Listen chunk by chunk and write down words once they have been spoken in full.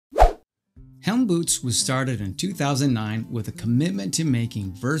Helm Boots was started in 2009 with a commitment to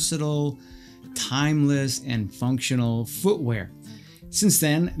making versatile, timeless, and functional footwear. Since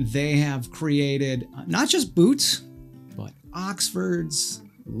then, they have created not just boots, but Oxfords,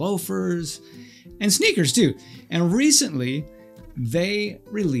 loafers, and sneakers too. And recently, they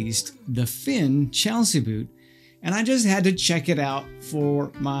released the Finn Chelsea boot, and I just had to check it out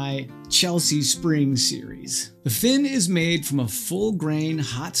for my Chelsea Spring series. The Finn is made from a full grain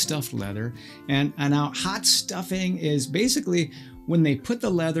hot stuffed leather, and now hot stuffing is basically when they put the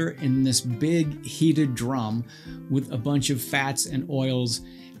leather in this big heated drum with a bunch of fats and oils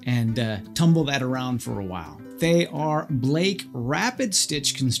and tumble that around for a while. They are Blake rapid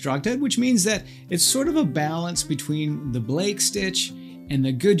stitch constructed, which means that it's sort of a balance between the Blake stitch and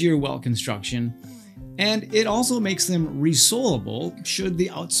the Goodyear welt construction. And it also makes them resolable should the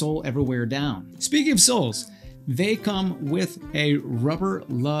outsole ever wear down. Speaking of soles, they come with a rubber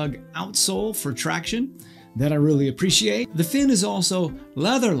lug outsole for traction that I really appreciate. The Finn is also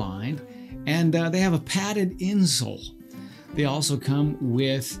leather lined, and they have a padded insole. They also come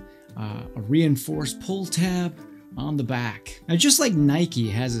with a reinforced pull tab on the back. Now, just like Nike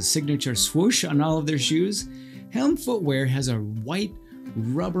has a signature swoosh on all of their shoes, Helm Footwear has a white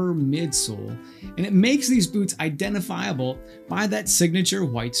rubber midsole, and it makes these boots identifiable by that signature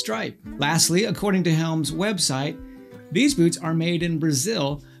white stripe. Lastly, according to Helm's website, these boots are made in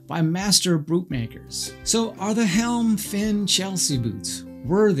Brazil by master bootmakers. So are the Helm Finn Chelsea boots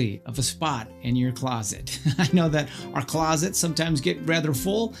worthy of a spot in your closet? I know that our closets sometimes get rather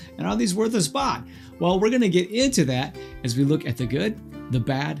full, and are these worth a spot? Well, we're going to get into that as we look at the good, the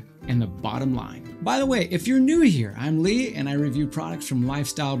bad, and the bottom line. By the way, if you're new here, I'm Lee, and I review products from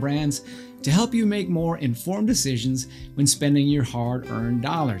lifestyle brands to help you make more informed decisions when spending your hard-earned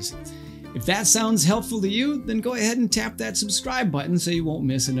dollars. If that sounds helpful to you, then go ahead and tap that subscribe button so you won't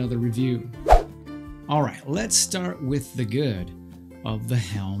miss another review. All right, let's start with the good of the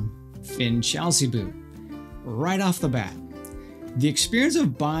Helm Finn Chelsea boot. Right off the bat, the experience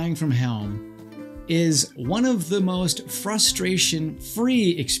of buying from Helm is one of the most frustration-free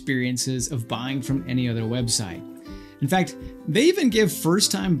experiences of buying from any other website. In fact, they even give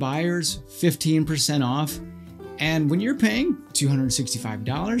first-time buyers 15% off, and when you're paying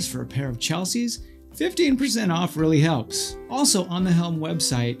 $265 for a pair of Chelseas, 15% off really helps. Also, on the Helm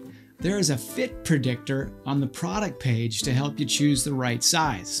website, there is a fit predictor on the product page to help you choose the right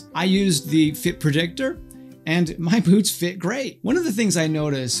size. I used the fit predictor, and my boots fit great. One of the things I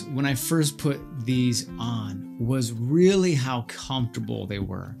noticed when I first put these on was really how comfortable they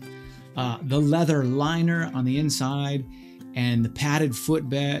were. The leather liner on the inside and the padded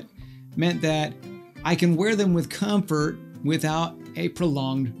footbed meant that I can wear them with comfort without a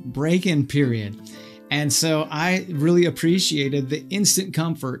prolonged break-in period. And so I really appreciated the instant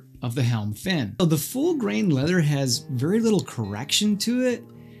comfort of the Helm Finn. So the full grain leather has very little correction to it,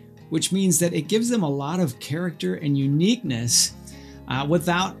 which means that it gives them a lot of character and uniqueness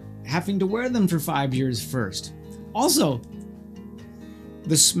without having to wear them for 5 years first. Also,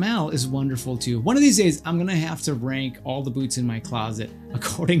 the smell is wonderful too. One of these days, I'm gonna have to rank all the boots in my closet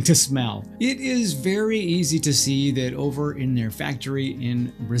according to smell. It is very easy to see that over in their factory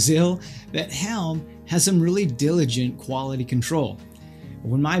in Brazil, that Helm has some really diligent quality control.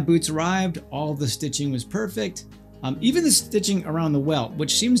 When my boots arrived, all the stitching was perfect. Even the stitching around the welt,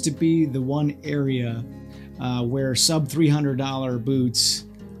 which seems to be the one area where sub $300 boots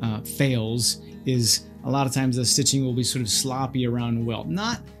fails, is a lot of times the stitching will be sort of sloppy around the welt.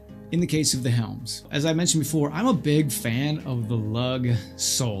 Not in the case of the Helms. As I mentioned before, I'm a big fan of the lug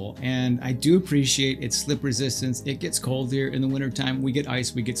sole, and I do appreciate its slip resistance. It gets cold here in the wintertime. We get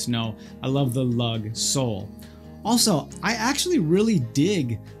ice, we get snow. I love the lug sole. Also, I actually really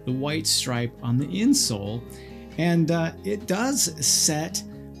dig the white stripe on the insole, and it does set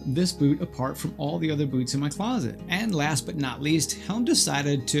this boot apart from all the other boots in my closet. And last but not least, Helm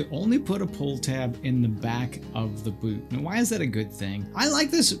decided to only put a pull tab in the back of the boot. Now, why is that a good thing? I like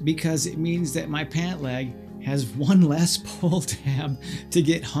this because it means that my pant leg has one less pull tab to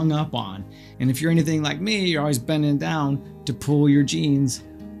get hung up on. And if you're anything like me, you're always bending down to pull your jeans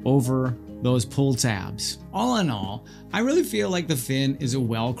over those pull tabs. All in all, I really feel like the Finn is a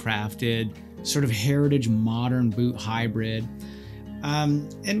well-crafted, sort of heritage modern boot hybrid.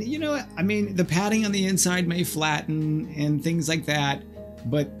 And you know, I mean, the padding on the inside may flatten and things like that,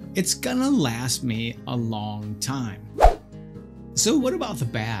 but it's gonna last me a long time. So what about the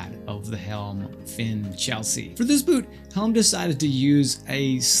bad of the Helm Finn Chelsea? For this boot, Helm decided to use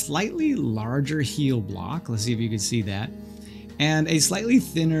a slightly larger heel block. Let's see if you can see that. And a slightly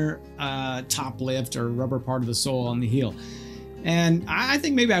thinner top lift or rubber part of the sole on the heel. And I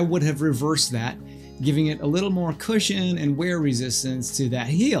think maybe I would have reversed that, giving it a little more cushion and wear resistance to that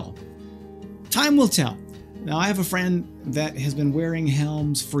heel. Time will tell. Now, I have a friend that has been wearing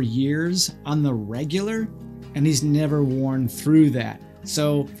Helms for years on the regular, and he's never worn through that.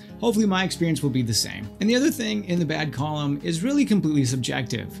 So hopefully my experience will be the same. And the other thing in the bad column is really completely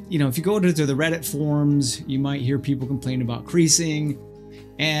subjective. You know, if you go to the Reddit forums, you might hear people complain about creasing.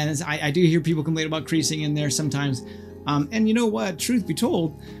 And I do hear people complain about creasing in there sometimes. And you know what, truth be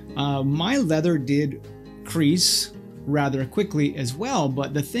told, my leather did crease rather quickly as well.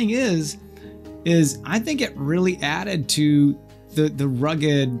 But the thing is I think it really added to the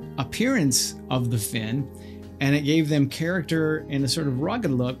rugged appearance of the fin, and it gave them character and a sort of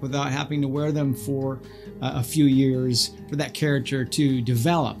rugged look without having to wear them for a few years for that character to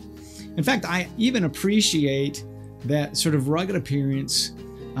develop. In fact, I even appreciate that sort of rugged appearance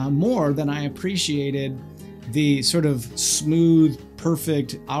more than I appreciated the sort of smooth,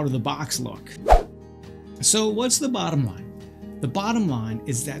 perfect, out-of-the-box look. So what's the bottom line? The bottom line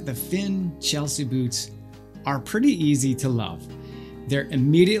is that the Finn Chelsea boots are pretty easy to love. They're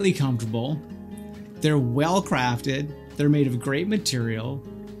immediately comfortable, they're well crafted, they're made of great material,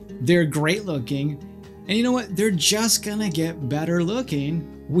 they're great looking, and you know what? They're just gonna get better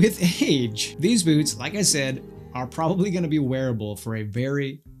looking with age. These boots, like I said, are probably gonna be wearable for a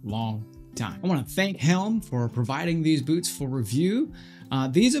very long time. I want to thank Helm for providing these boots for review.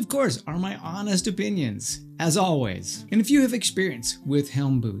 These, of course, are my honest opinions, as always. And if you have experience with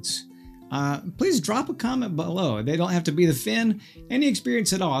Helm boots, please drop a comment below. They don't have to be the Finn, any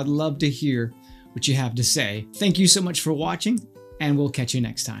experience at all. I'd love to hear what you have to say. Thank you so much for watching, and we'll catch you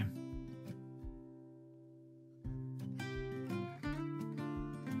next time.